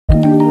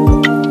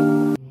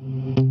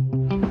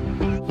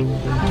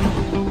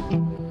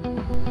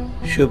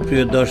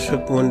সুপ্রিয়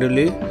দর্শক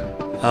মণ্ডলী,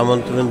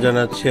 আমন্ত্রণ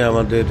জানাচ্ছি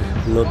আমাদের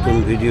নতুন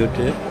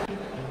ভিডিওতে।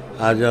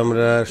 আজ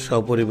আমরা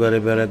সপরিবারে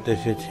বেড়াতে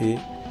এসেছি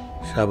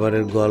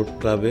সাভারের গল্ফ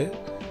ক্লাবে।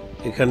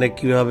 এখানে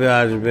কিভাবে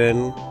আসবেন,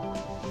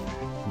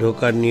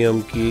 ঢোকার নিয়ম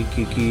কি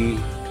কি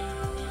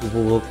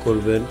উপভোগ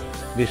করবেন,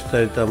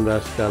 বিস্তারিত আমরা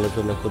আজকে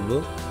আলোচনা করব।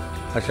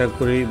 আশা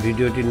করি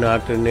ভিডিওটি না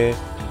টেনে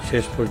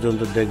শেষ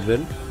পর্যন্ত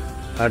দেখবেন।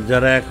 আর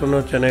যারা এখনও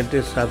চ্যানেলটি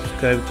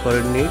সাবস্ক্রাইব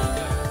করেননি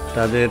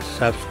তাদের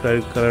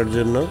সাবস্ক্রাইব করার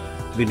জন্য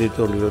বিনীত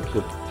অনুরোধ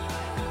করছি।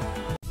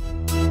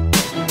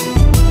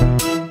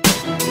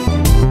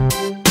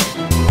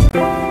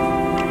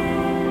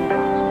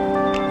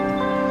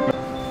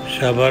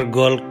 সাভার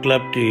গল্ফ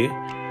ক্লাবটি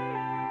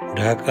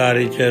ঢাকা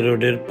আরিচা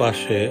রোডের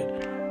পাশে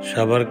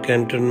সাভার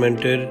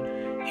ক্যান্টনমেন্টের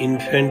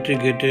ইনফ্যান্ট্রি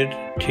গেটের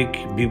ঠিক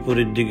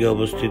বিপরীত দিকে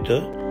অবস্থিত।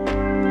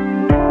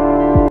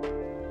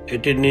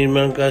 এটির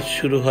নির্মাণ কাজ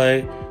শুরু হয়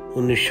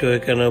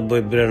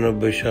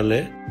 1991-92 সালে।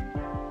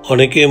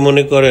 অনেকেই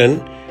মনে করেন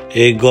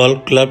এই গল্ফ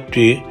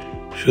ক্লাবটি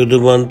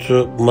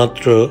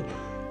শুধুমাত্র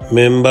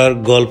মেম্বার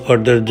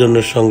গল্ফারদের জন্য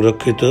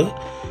সংরক্ষিত।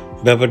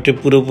 ব্যাপারটি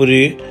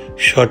পুরোপুরি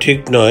সঠিক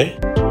নয়।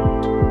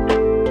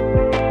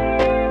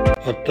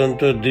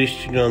 অত্যন্ত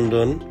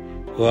দৃষ্টিনন্দন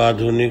ও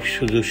আধুনিক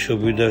সুযোগ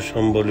সুবিধা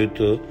সম্বলিত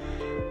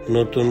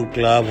নতুন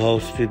ক্লাব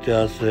হাউসটিতে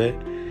আছে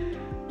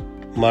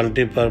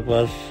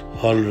multipurpose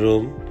hall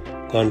room,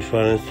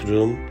 conference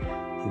room,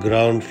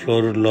 ground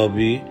floor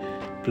lobby,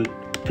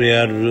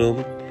 prayer room,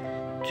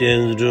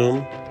 change room,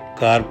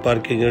 কার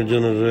পার্কিংয়ের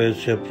জন্য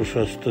রয়েছে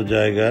প্রশস্ত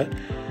জায়গা।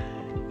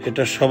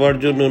 এটা সবার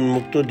জন্য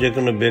উন্মুক্ত। যে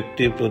কোনো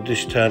ব্যক্তি,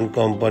 প্রতিষ্ঠান,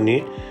 কোম্পানি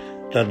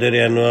তাদের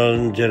annual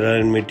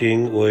general meeting,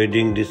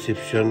 wedding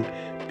reception,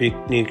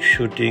 picnic,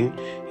 shooting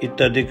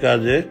ইত্যাদি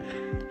কাজে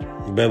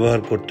ব্যবহার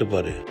করতে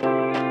পারে।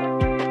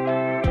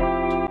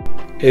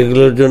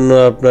 এগুলোর জন্য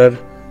আপনার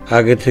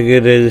আগে থেকে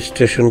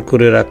রেজিস্ট্রেশন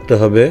করে রাখতে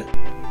হবে।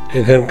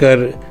 এখানকার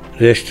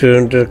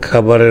রেস্টুরেন্টের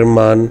খাবারের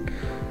মান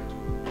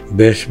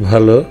বেশ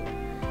ভালো,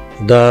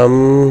 দাম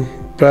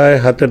প্রায়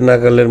হাতের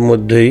নাগালের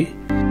মধ্যেই।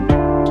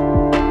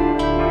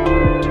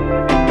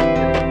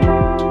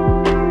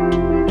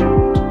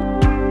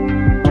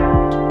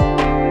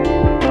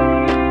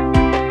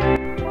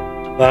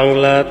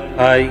 বাংলা,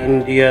 থাই,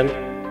 ইন্ডিয়ান,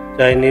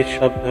 চাইনিজ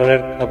সব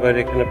ধরনের খাবার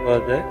এখানে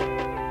পাওয়া যায়।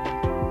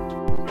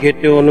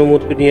 গেটে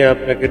অনুমতি নিয়ে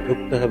আপনাকে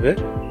ঢুকতে হবে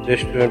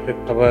রেস্টুরেন্টে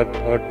খাবার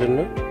খাওয়ার জন্য।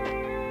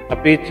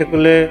 আপনি ইচ্ছে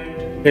করলে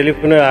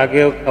টেলিফোনের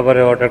আগেও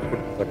খাবারের অর্ডার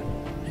করতে পারেন।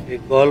 এই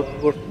গল্ফ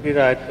কোর্সটির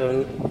আয়তন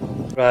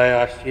প্রায়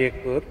 80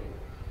 একর।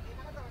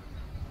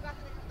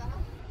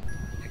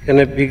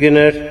 এখানে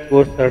বিগিনার্স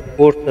কোর্স আর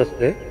কোর্স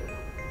আছে,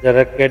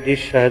 যারা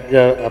ক্যাডির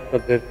সাহায্যে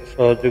আপনাদের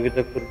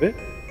সহযোগিতা করবে।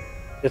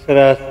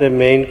 এছাড়া আছে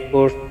মেইন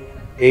কোর্স,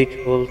 8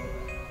 হোল,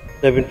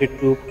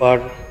 72 পার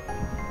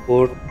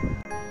কোর্স।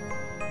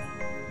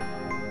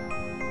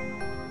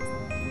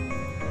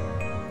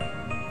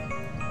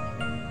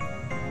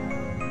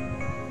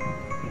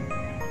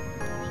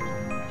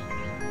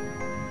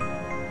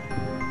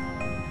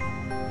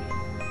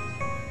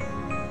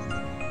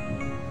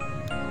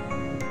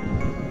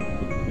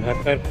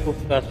 ঢাকার খুব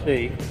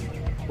কাছেই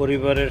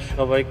পরিবারের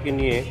সবাইকে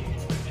নিয়ে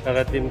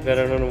সারাদিন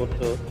বেড়ানোর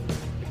মতো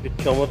একটি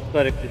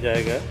চমৎকার একটি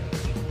জায়গা।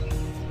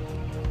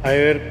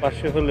 হাইওয়ের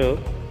পাশে হলেও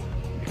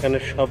এখানে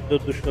শব্দ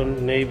দূষণ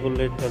নেই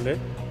বললে চলে।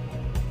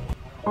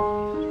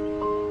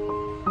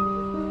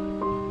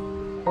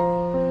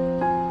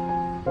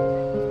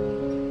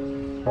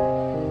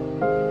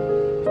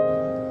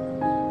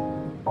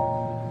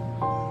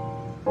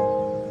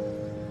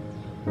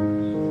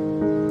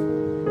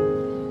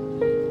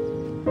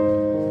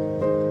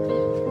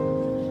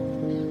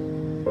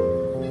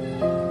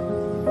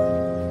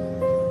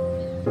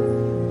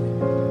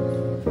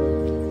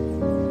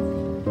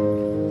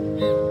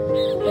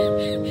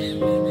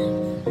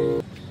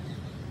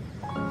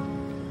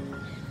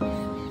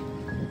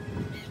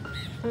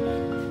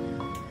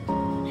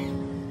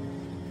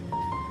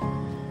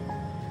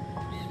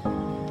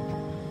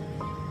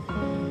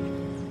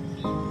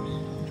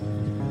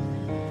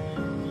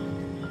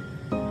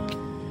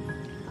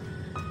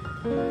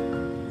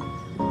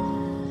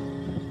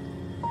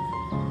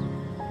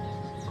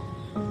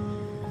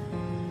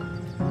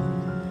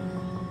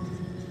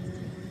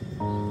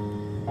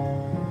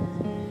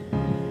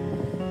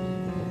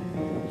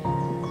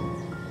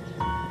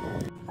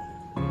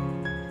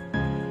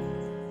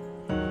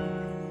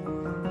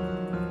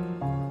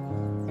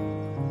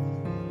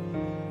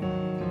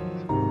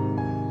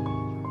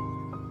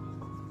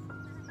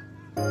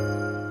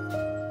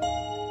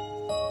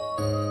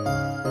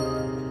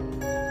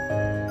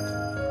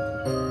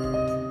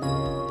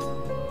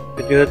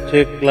 এটি হচ্ছে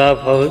ক্লাব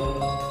হাউস।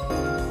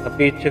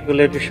 আপনি ইচ্ছে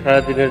করলে এটি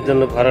সারাদিনের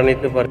জন্য ভাড়া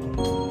নিতে পারেন।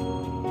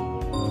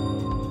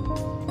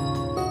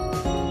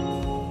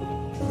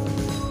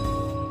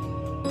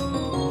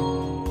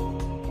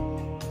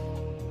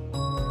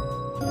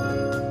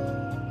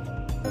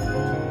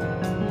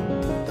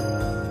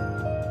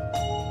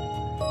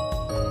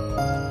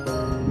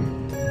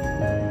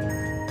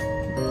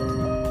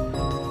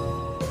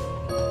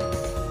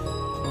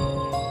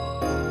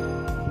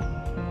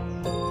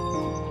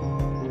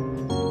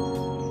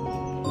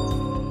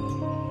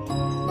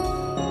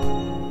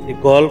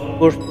 গল্ফ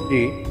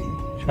কোর্সটি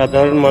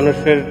সাধারণ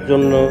মানুষের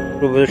জন্য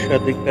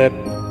প্রবেশাধিকার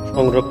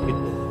সংরক্ষিত।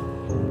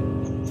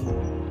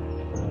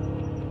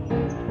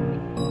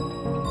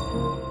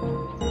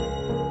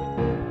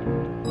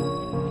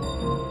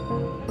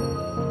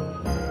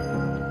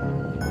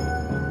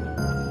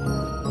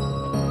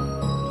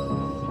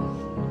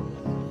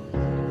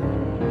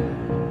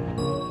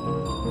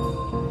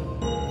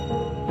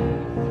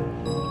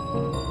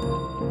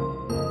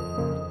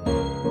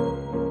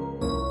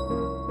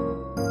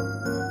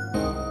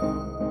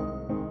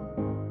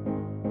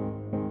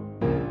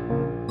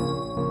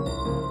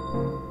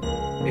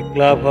 এই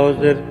ক্লাব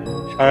হাউসের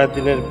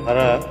সারাদিনের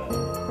ভাড়া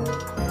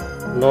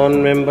নন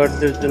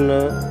মেম্বারদের জন্য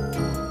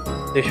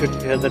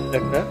 ৬৩,০০০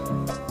 টাকা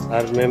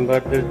আর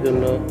মেম্বারদের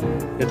জন্য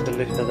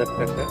 ৪৩,০০০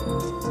 টাকা।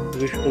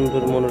 খুবই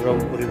সুন্দর মনোরম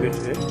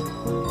পরিবেশে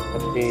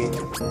আপনি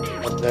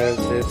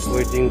আপনাদের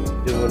ওয়েডিং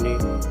সেরেমনি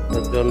বা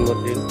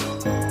জন্মদিন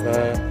বা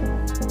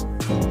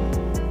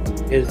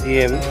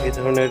এজিএম এই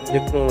ধরনের যে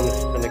কোনো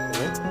অনুষ্ঠান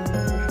এখানে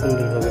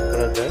সুন্দরভাবে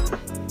করা যায়।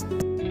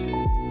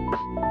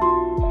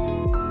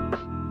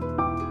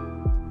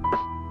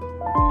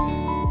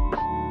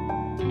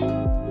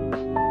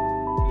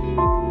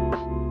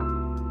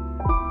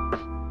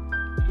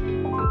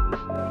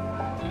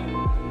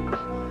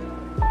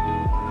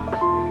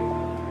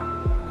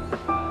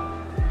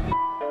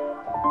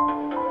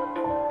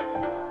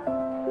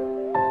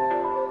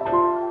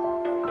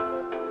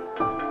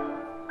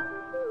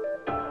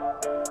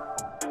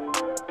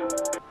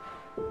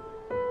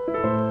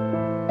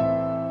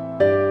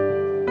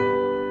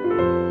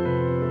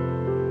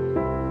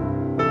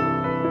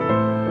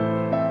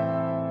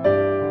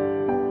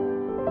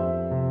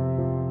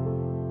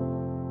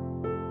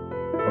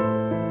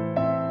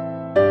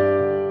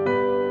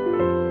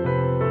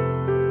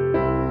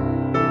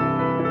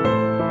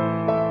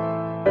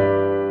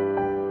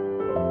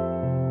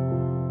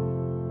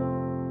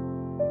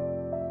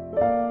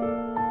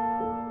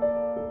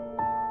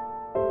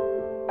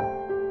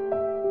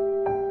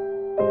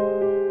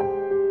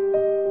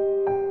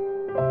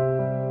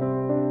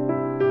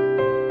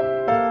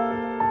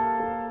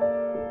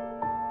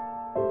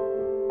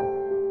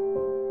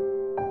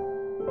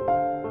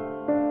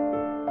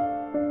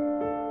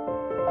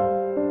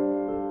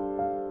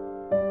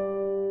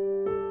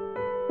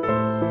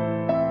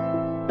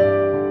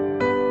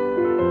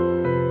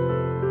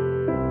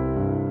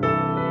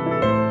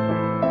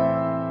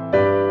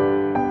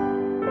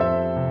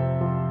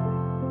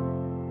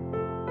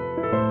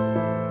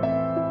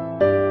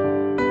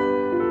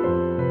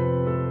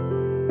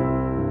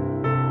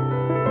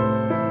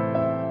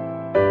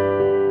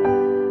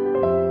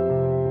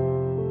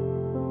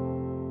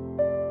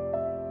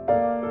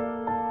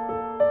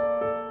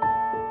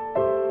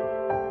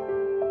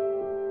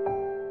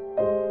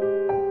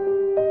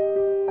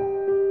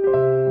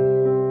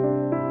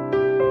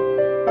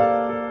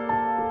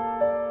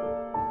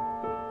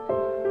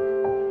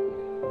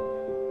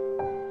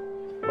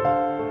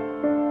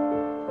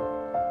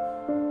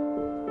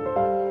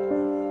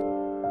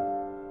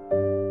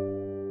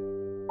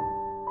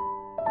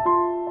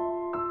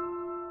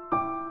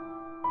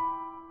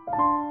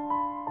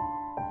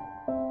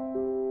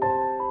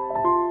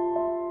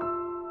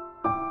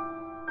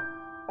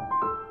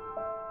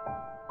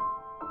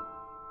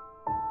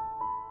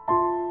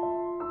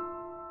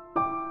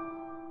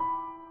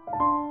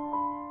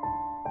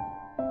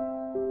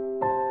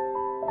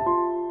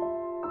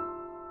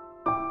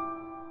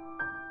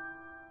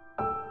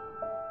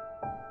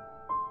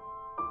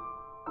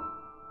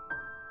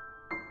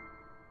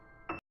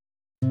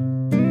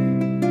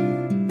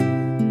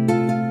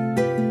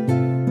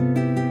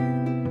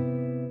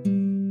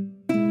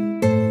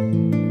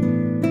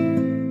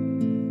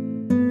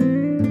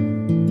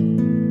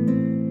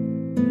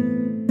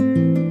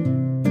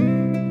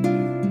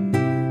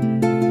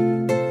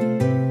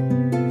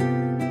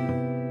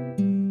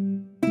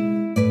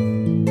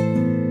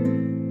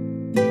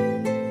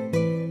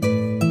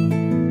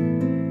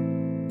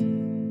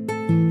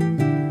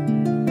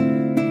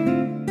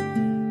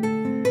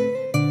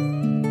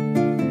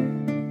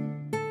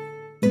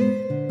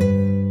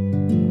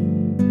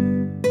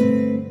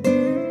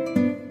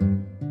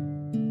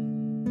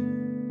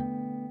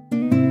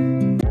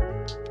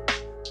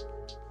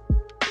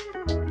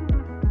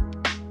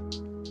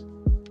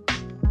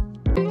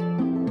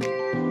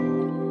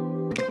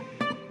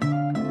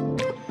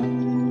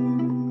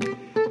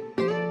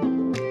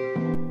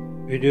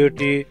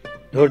 ভিডিওটি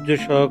ধৈর্য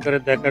সহকারে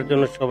দেখার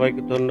জন্য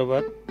সবাইকে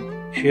ধন্যবাদ।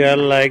 শেয়ার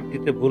লাইক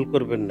দিতে ভুল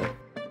করবেন না।